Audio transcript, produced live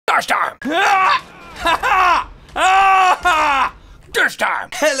This time! This time!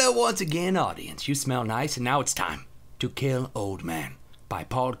 Hello once again, audience. You smell nice, and now it's time to kill Old Man by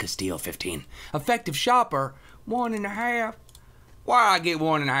Paul Castile 15. Effective shopper, 1.5. Why I get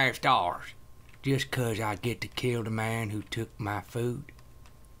 1.5 stars? Just 'cause I get to kill the man who took my food?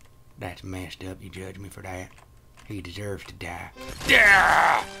 That's messed up. You judge me for that? He deserves to die.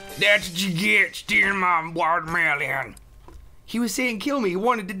 Yeah! That's what you get, stealing my watermelon. He was saying kill me. He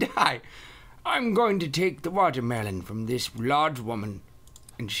wanted to die. I'm going to take the watermelon from this large woman,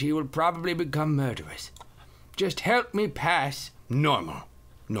 and she will probably become murderous. Just help me pass normal.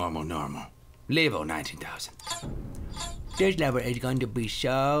 Normal. Level 19,000. This level is going to be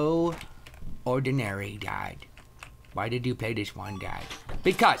so ordinary, Dad. Why did you play this one, Dad?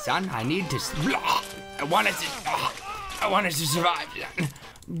 Because, son, I need to... I want us to survive, son.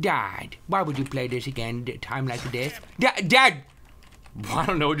 Dad, why would you play this again at a time like this? Dad! I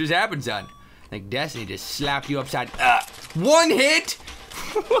don't know what just happened, son. Like Destiny just slapped you upside... one hit?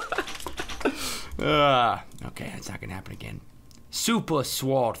 Okay, that's not gonna happen again. Super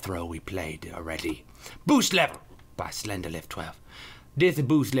Sword Throw we played already. Boost level by Slenderlift 12. This is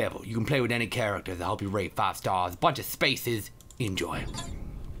boost level. You can play with any character that help you rate 5 stars. A bunch of spaces. Enjoy.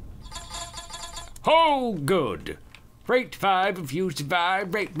 Oh, good. Rate 5 if you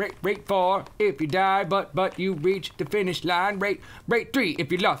survive. Rate 4 if you die, but you reach the finish line. Rate 3 if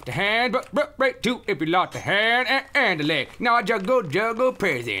you lost a hand, but rate 2 if you lost a hand and a leg. Now I juggle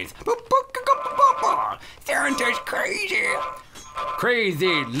presents. Santa's crazy.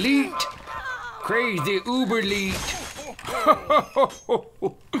 Crazy leet. Crazy uber leet.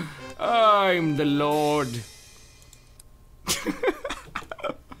 I'm the Lord.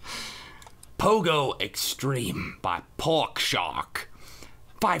 Pogo Extreme by Pork Shark.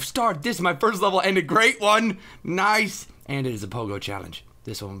 5 stars. This is my first level and a great one. Nice. And it is a Pogo challenge.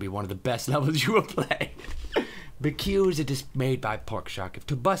 This one will be one of the best levels you will play. Because it is made by Pork Shark. If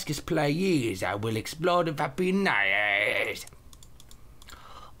Tobuscus plays, I will explode if I be nice.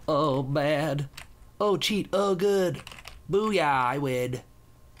 Oh, bad. Oh, cheat. Oh, good. Booyah, I win.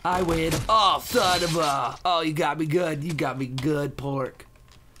 Oh, son of a... Oh, you got me good. You got me good, Pork.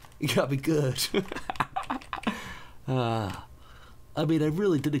 You got me good. I mean, I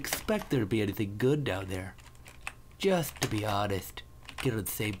really didn't expect there to be anything good down there. Just to be honest. Get on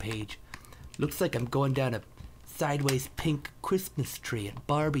the same page. Looks like I'm going down a sideways pink Christmas tree at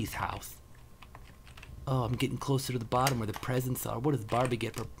Barbie's house. Oh, I'm getting closer to the bottom where the presents are. What does Barbie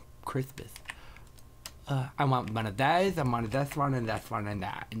get for Christmas? I want one of those, I want this one, and this one, and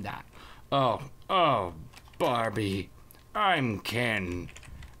that, and that. Oh, Barbie. I'm Ken.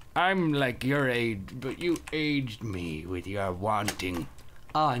 I'm like your age, but you aged me with your wanting.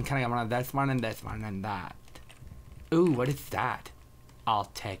 Oh, and can I get one of this one, and this one, and that? Ooh, what is that? I'll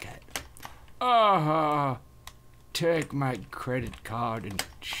take it. Take my credit card and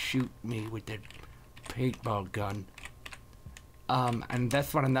shoot me with the paintball gun. And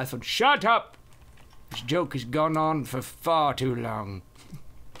this one, and this one. Shut up! This joke has gone on for far too long.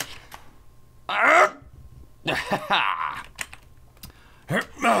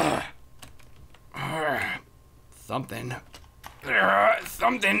 Something.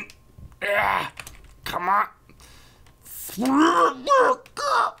 Something. Come on.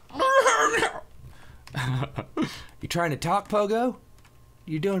 You trying to talk, Pogo?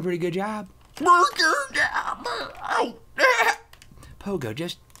 You're doing a pretty good job. Pogo,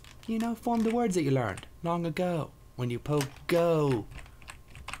 just, you know, form the words that you learned long ago when you go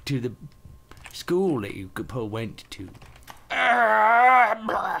to the school that you went to.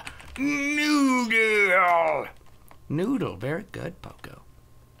 Noodle. Noodle, very good, Pogo.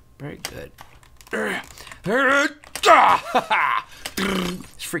 Very good. It's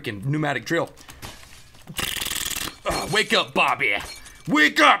freaking pneumatic drill. Wake up, Bobby.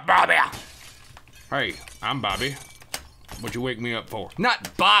 Wake up, Bobby. Hey, I'm Bobby. What'd you wake me up for?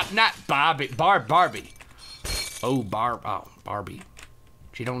 Not Bobby. Barbie. Oh, Barbie.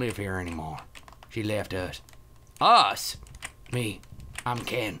 She don't live here anymore. She left us. Us? Me. I'm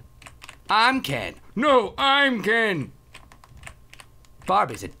Ken. No, I'm Ken.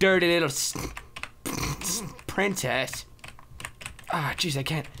 Barbie's a dirty little princess. Jeez, I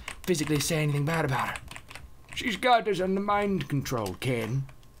can't physically say anything bad about her. She's got us under mind control, Ken.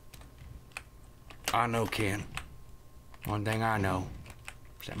 I know, Ken. One thing I know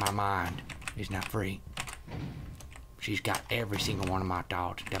is that my mind is not free. She's got every single one of my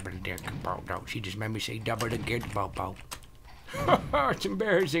thoughts. She just made me say double the get bobo. It's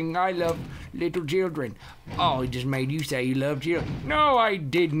embarrassing. I love little children. Oh, he just made you say you love children. No, I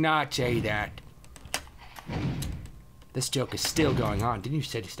did not say that. This joke is still going on. Didn't you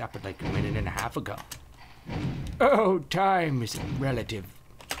say to stop it like a minute and a half ago? Oh, time is relative.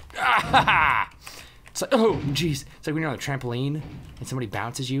 It's like, oh, jeez. It's like when you're on a trampoline and somebody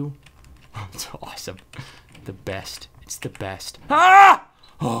bounces you. Oh, it's awesome. The best. It's the best. Ah!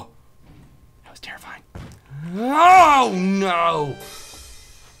 Oh, that was terrifying. Oh, no.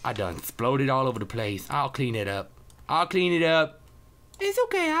 I done exploded all over the place. I'll clean it up. I'll clean it up. It's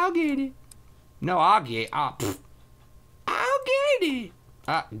okay. I'll get it. No, I'll get it. I'll get it.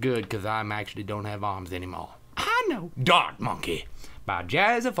 Good, because I actually don't have arms anymore. I know. Dart Monkey by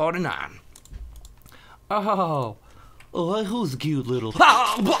Jazza 49. Oh, who's a cute little...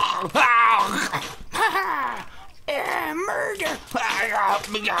 murder!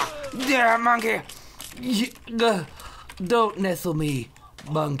 Monkey! Don't nestle me,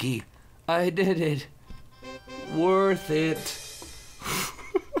 monkey. I did it. Worth it.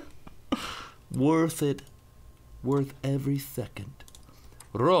 Worth it. Worth every second.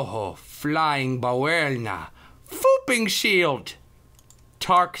 Rojo, flying bawerna, fooping shield.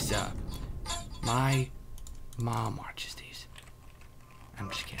 Tarxa. My mom watches these. I'm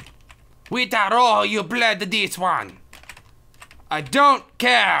just kidding. With a rojo, you bled this one. I don't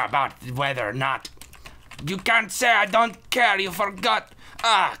care about whether or not. You can't say I don't care, you forgot.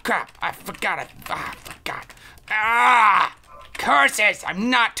 Ah, crap, I forgot it. Ah, I forgot. Ah, curses, I'm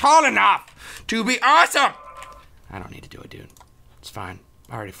not tall enough to be awesome. I don't need to do it, dude. It's fine.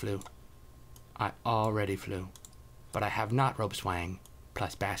 I already flew. But I have not rope swang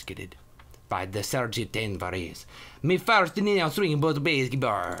plus basketed by the Sergeant Denvaris. Me first in swinging both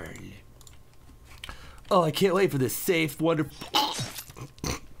basketball. Oh, I can't wait for this safe, wonderful...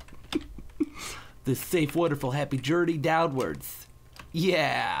 this safe, wonderful, happy journey downwards.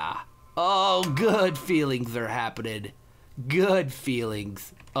 Yeah. Oh, good feelings are happening. Good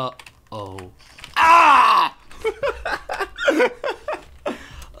feelings. Uh-oh. Ah!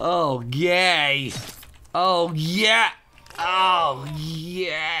 Oh, yay. Oh, yeah. Oh,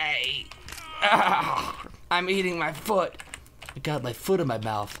 yay. Ah, I'm eating my foot. I got my foot in my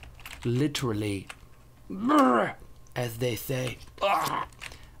mouth. Literally. Brr, as they say. Ah,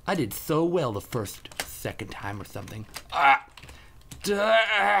 I did so well the second time or something.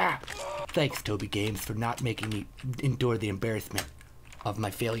 Thanks, TobyGames, for not making me endure the embarrassment of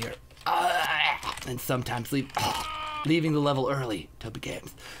my failure. And sometimes leaving the level early,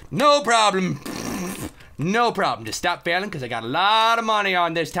 TobyGames. No problem. No problem. Just stop failing because I got a lot of money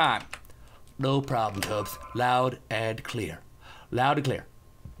on this time. No problem, Tobes. Loud and clear. Loud and clear.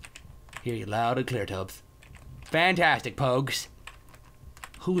 Hear you loud and clear, Tobes. Fantastic, Pogs.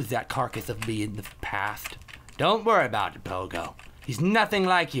 Who is that carcass of me in the past? Don't worry about it, Pogo. He's nothing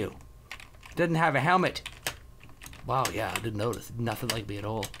like you. Doesn't have a helmet. Wow, yeah, I didn't notice. Nothing like me at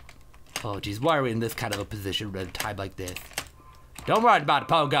all. Oh, geez, why are we in this kind of a position at a time like this? Don't worry about it,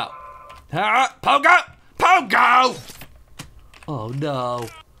 Pogo. Pogo! Pogo! Oh, no.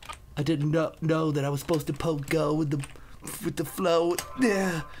 I didn't know that I was supposed to Pogo with the flow.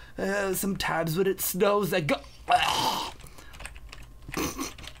 Yeah. Sometimes when it snows, I go...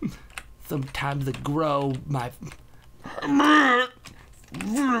 Sometimes I grow my...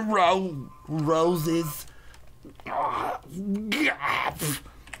 roses.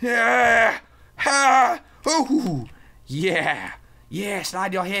 Yeah. Ooh. Yeah. Yeah,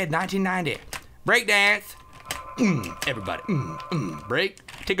 slide your head, 1990. Break dance. Everybody. Break.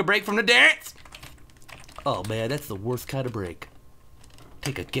 Take a break from the dance. Oh, man, that's the worst kind of break.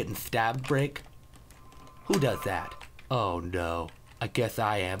 Take a getting stabbed break. Who does that? Oh, no. I guess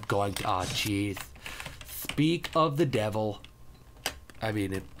I am going to... Oh, jeez. Speak of the devil. I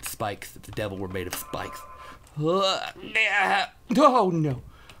mean, it spikes. If the devil were made of spikes. Oh, no.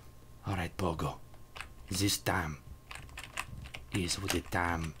 All right, Pogo. This time is what the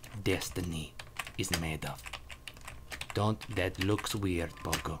time destiny is made of. That looks weird,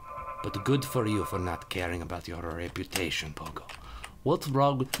 Pogo. But good for you for not caring about your reputation, Pogo. What's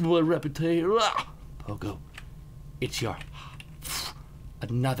wrong with my reputation? Pogo, it's your...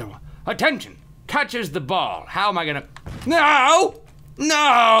 Another one. Attention! Catches the ball. How am I gonna... No!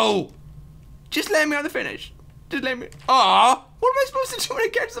 No! Just let me on the finish. Just let me... Aw! What am I supposed to do when I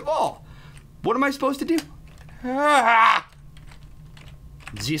catch the ball? What am I supposed to do?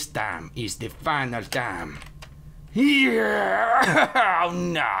 This time is the final time. Yeah! Oh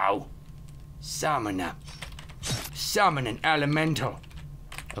no! Summon an elemental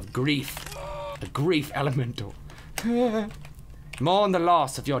of grief. A grief elemental. Mourn the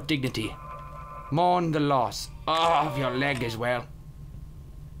loss of your dignity. Mourn the loss of your leg as well.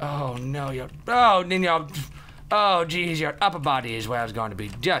 Oh no, oh geez, your upper body as well is going to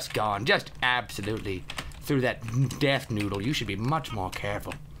be just gone. Just absolutely through that death noodle. You should be much more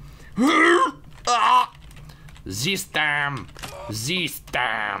careful. This time.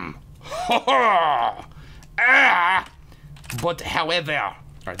 But however, all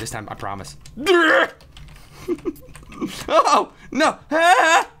right, this time I promise. Oh no!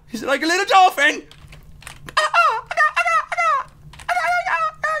 He's like a little dolphin.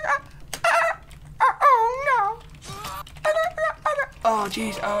 Oh no! Oh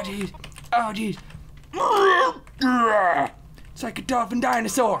jeez! Oh jeez! Oh jeez! It's like a dolphin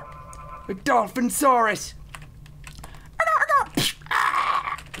dinosaur, a dolphinsaurus.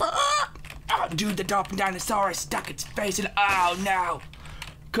 Oh, dude, the dolphin dinosaurus stuck its face in. Oh no!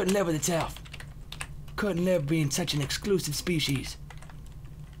 Couldn't live with itself. Couldn't live being such an exclusive species.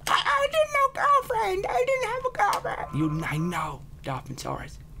 I didn't know girlfriend. I didn't have a girlfriend. I know,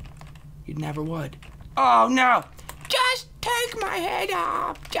 dolphinsaurus. You never would. Oh no! Just take my head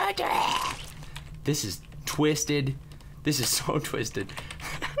off. This is twisted. This is so twisted.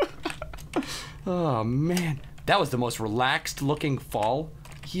 Oh man, that was the most relaxed looking fall.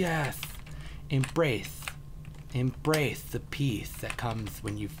 Yes. Embrace the peace that comes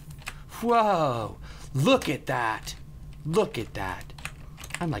when you. Whoa! Look at that! Look at that!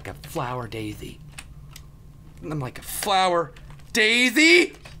 I'm like a flower daisy. I'm like a flower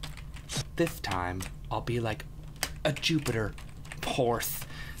daisy! This time, I'll be like a Jupiter horse.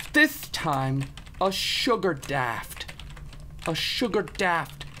 This time, a sugar daft. A sugar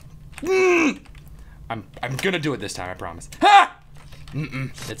daft. I'm gonna do it this time, I promise. Ha!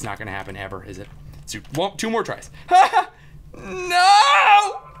 It's not gonna happen ever, is it? So, two more tries.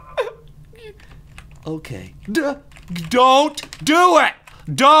 No! Okay. Don't do it!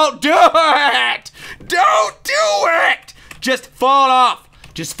 Don't do it! Don't do it! Just fall off.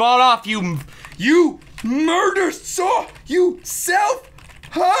 Just fall off, you murder saw. You self.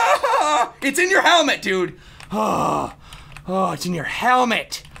 It's in your helmet, dude. Oh, it's in your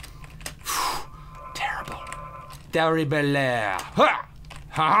helmet. Terrible. Terrible.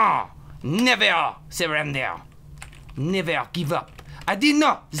 Never surrender. Never give up. I did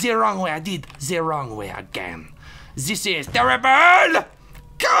not the wrong way. I did the wrong way again. This is terrible.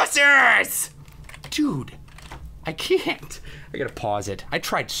 Curses! Dude, I can't. I gotta pause it. I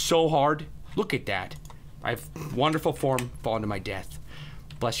tried so hard. Look at that. I have wonderful form falling to my death.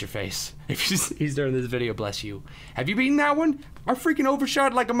 Bless your face. If he's during this video, bless you. Have you beaten that one? I freaking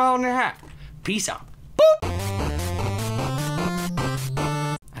overshot like 1.5 miles. Peace out. Boop!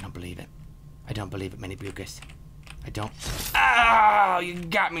 I don't believe it. I don't believe it, Mini Lucas. I don't. Oh, you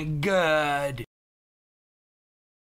got me good.